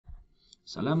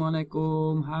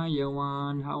Assalamualaikum. Hi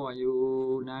everyone. How are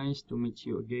you? Nice to meet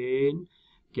you again.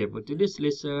 Okay, for today's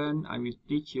lesson, I will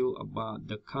teach you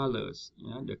about the colors.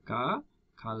 Yeah, the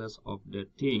colors of the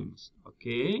things.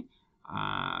 Okay.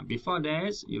 Before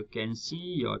that, you can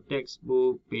see your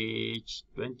textbook page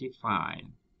 25.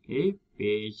 Okay,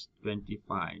 page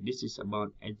 25. This is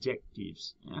about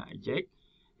adjectives. Yeah,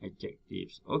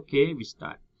 adjectives. Okay, we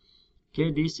start.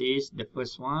 Okay, this is the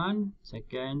first one,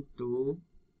 second, 2,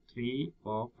 3,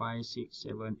 4, 5, 6,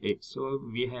 7, 8. So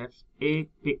we have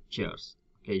 8 pictures.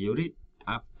 Okay, you read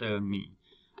after me.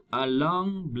 A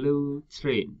long blue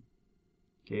train.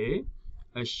 Okay,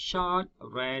 a short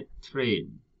red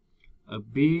train. A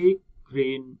big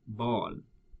green ball.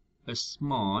 A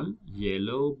small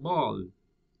yellow ball.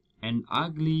 An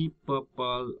ugly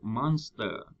purple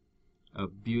monster. A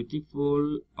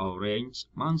beautiful orange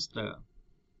monster.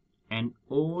 An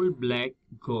old black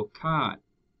go-kart.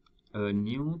 A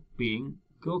new pink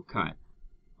go-kart.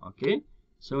 Okay,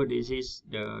 so this is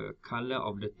the color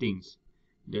of the things.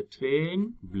 The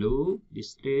train blue,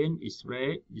 this train is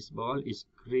red, this ball is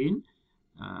green,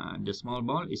 the small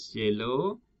ball is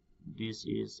yellow, this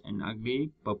is an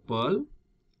ugly purple,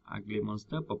 ugly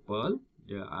monster purple,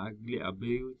 the ugly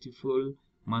beautiful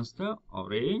monster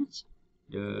orange,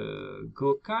 the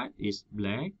go-kart is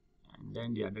black, and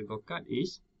then the other go-kart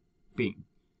is pink.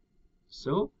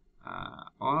 So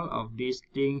all of these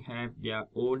things have their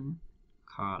own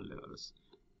colors.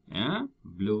 Yeah?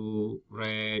 Blue,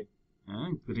 red,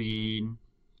 green,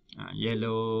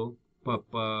 yellow,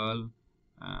 purple,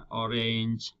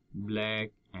 orange,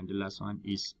 black, and the last one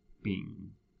is pink.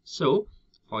 So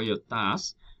for your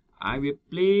task, I will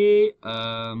play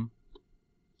an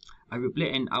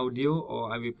audio,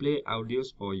 or I will play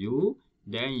audios for you.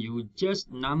 Then you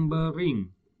just number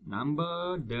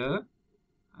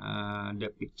the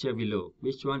picture below.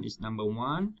 Which one is number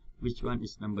 1? Which one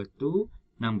is number 2?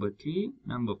 Number 3?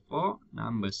 Number 4?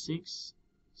 Number 6?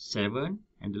 7?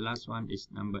 And the last one is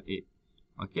number 8.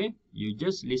 Okay? You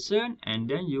just listen and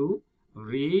then you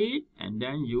read and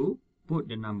then you put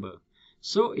the number.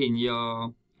 So in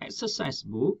your exercise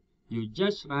book, you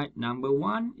just write number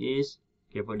 1 is,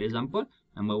 okay, for example,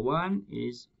 number 1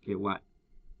 is, okay, what?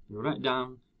 You write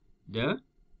down the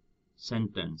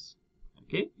sentence.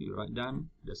 Okay, you write down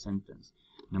the sentence.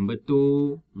 Number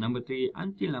 2, number 3,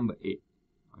 until number 8.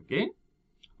 Okay,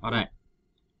 all right.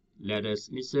 Let us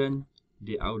listen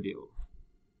the audio.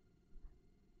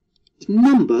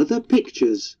 Number the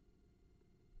pictures.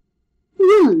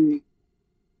 1,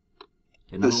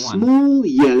 Okay, number 1. Small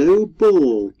yellow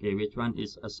ball. Okay, which one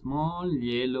is a small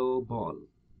yellow ball?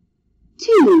 2,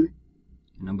 Okay,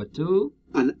 number 2.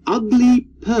 An ugly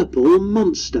purple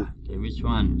monster. Okay, which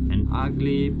one? An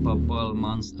ugly purple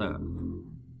monster.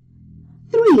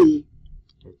 3,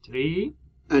 Okay, 3.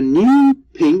 A new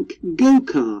pink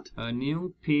go-kart. A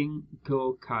new pink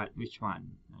go-kart. Which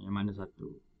one? Yang mana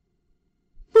satu?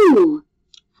 4,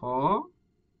 4.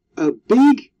 A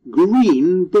big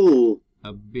green ball.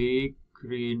 A big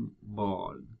green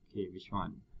ball. Okay, which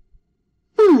one?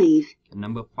 5, Okay,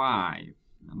 number 5.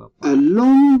 Number 5. A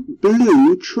long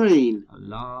blue train. A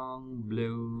long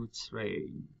blue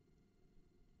train.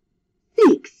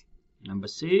 6, Number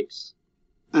 6.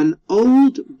 An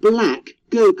old black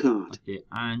go-kart. Okay,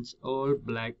 an old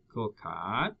black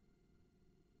go-kart.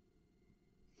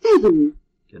 7,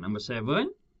 Okay, number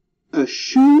 7. A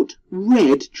short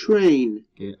red train.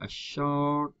 Okay, a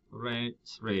short red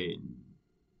train.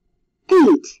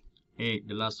 8, 8,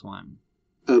 the last one.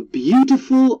 A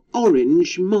beautiful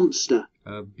orange monster.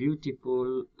 A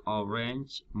beautiful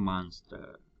orange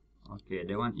monster. Okay,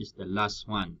 that one is the last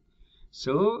one.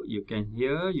 So you can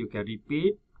hear, you can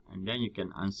repeat, and then you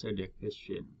can answer the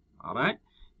question. All right,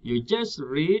 you just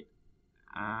read,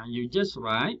 you just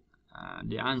write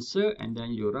the answer, and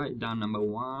then you write down number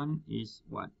 1 is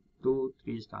what, 2,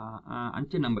 3,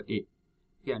 until number 8.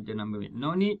 Okay, until number 8.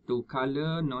 No need to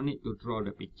color, no need to draw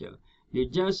the picture. You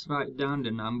just write down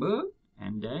the number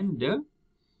and then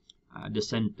the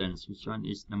sentence. Which one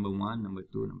is number 1, number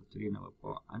 2, number 3, number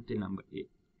 4, until number 8.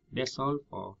 That's all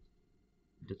for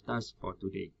the task for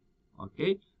today.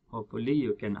 Okay, hopefully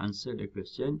you can answer the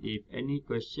question. If any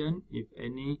question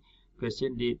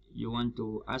that you want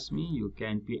to ask me, you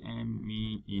can PM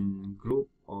me in group,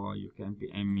 or you can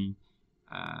PM me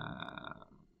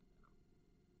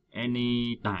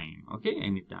anytime. Okay,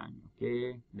 anytime.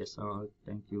 Okay, that's all.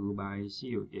 Thank you. Bye. See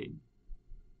you again.